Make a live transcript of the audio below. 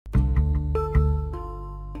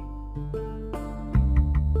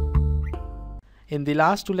In the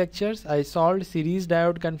last two lectures, I solved series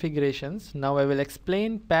diode configurations. Now I will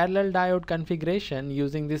explain parallel diode configuration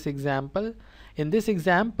using this example. In this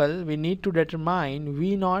example, we need to determine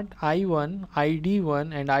V0, I1,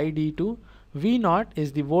 ID1 and ID2. V0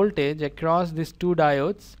 is the voltage across these two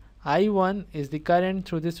diodes. I1 is the current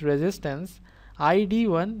through this resistance.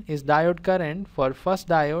 ID1 is diode current for first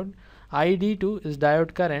diode. ID2 is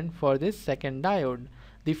diode current for this second diode.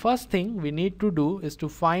 The first thing we need to do is to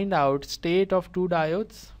find out state of these two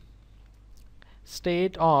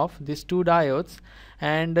diodes,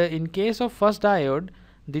 and in case of first diode,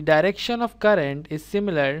 the direction of current is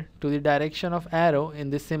similar to the direction of arrow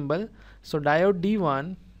in this symbol. So diode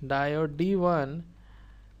D1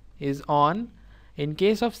 is on. In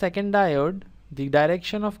case of second diode, the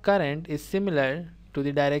direction of current is similar to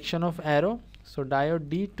the direction of arrow. So diode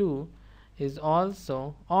D2 is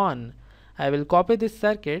also on. I will copy this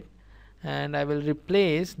circuit and I will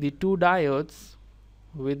replace the two diodes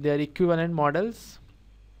with their equivalent models.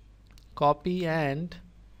 Copy and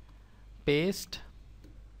paste.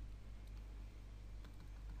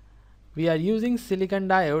 We are using silicon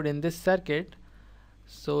diode in this circuit,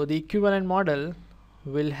 so the equivalent model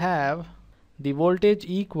will have the voltage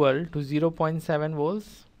equal to 0.7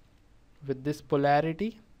 volts with this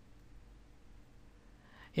polarity.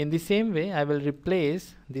 In the same way, I will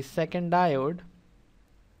replace the second diode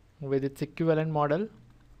with its equivalent model.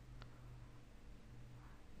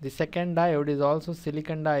 The second diode is also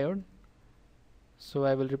silicon diode, so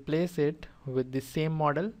I will replace it with the same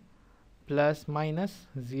model, plus minus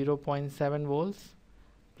 0.7 volts,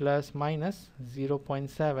 plus minus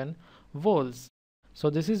 0.7 volts. So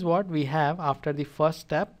this is what we have after the first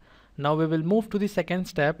step. Now we will move to the second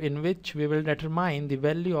step, in which we will determine the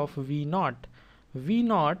value of V0.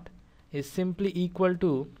 V0 is simply equal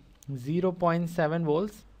to 0.7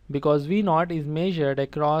 volts because V0 is measured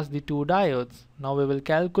across the two diodes. Now we will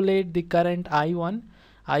calculate the current I1.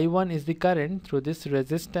 I1 is the current through this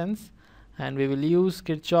resistance, and we will use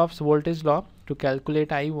Kirchhoff's voltage law to calculate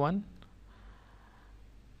I1.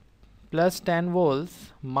 Plus 10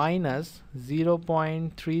 volts minus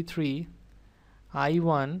 0.33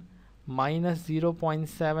 I1 minus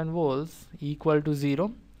 0.7 volts equal to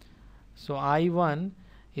 0. So I1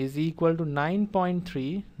 is equal to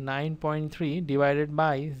 9.3 divided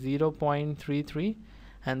by 0.33,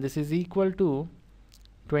 and this is equal to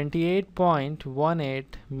 28.18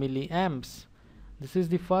 milliamps. This is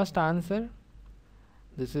the first answer.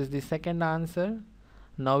 This is the second answer.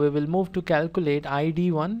 Now we will move to calculate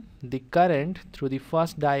ID1, the current through the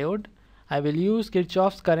first diode. I will use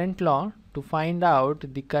Kirchhoff's current law to find out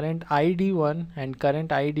the current ID1 and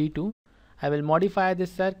current ID2. I will modify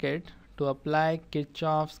this circuit to apply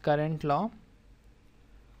Kirchhoff's current law.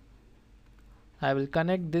 I will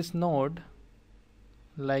connect this node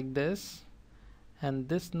like this and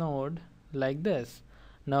this node like this.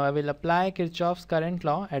 Now I will apply Kirchhoff's current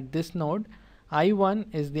law at this node.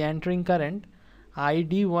 I1 is the entering current,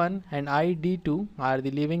 ID1 and ID2 are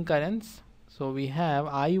the leaving currents. So we have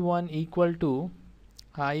I1 equal to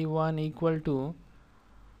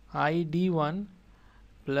ID1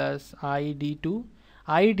 plus ID2.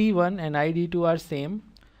 ID1 and ID2 are same,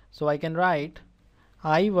 so I can write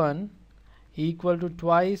I1 equal to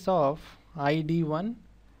twice of ID1,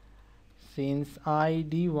 since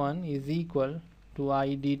ID1 is equal to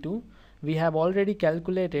ID2. We have already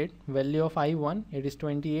calculated value of I1, it is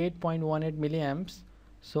 28.18 milliamps.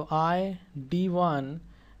 So ID1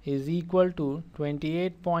 is equal to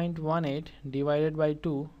 28.18 divided by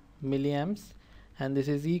 2 milliamps, and this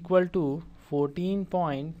is equal to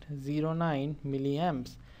 14.09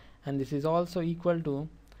 milliamps, and this is also equal to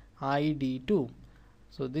ID2.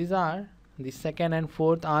 So these are the second and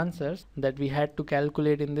fourth answers that we had to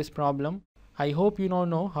calculate in this problem. I hope you now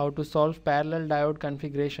know how to solve parallel diode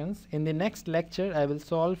configurations. In the next lecture, I will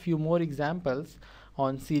solve few more examples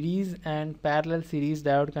on series and parallel series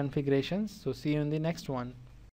diode configurations. So see you in the next one.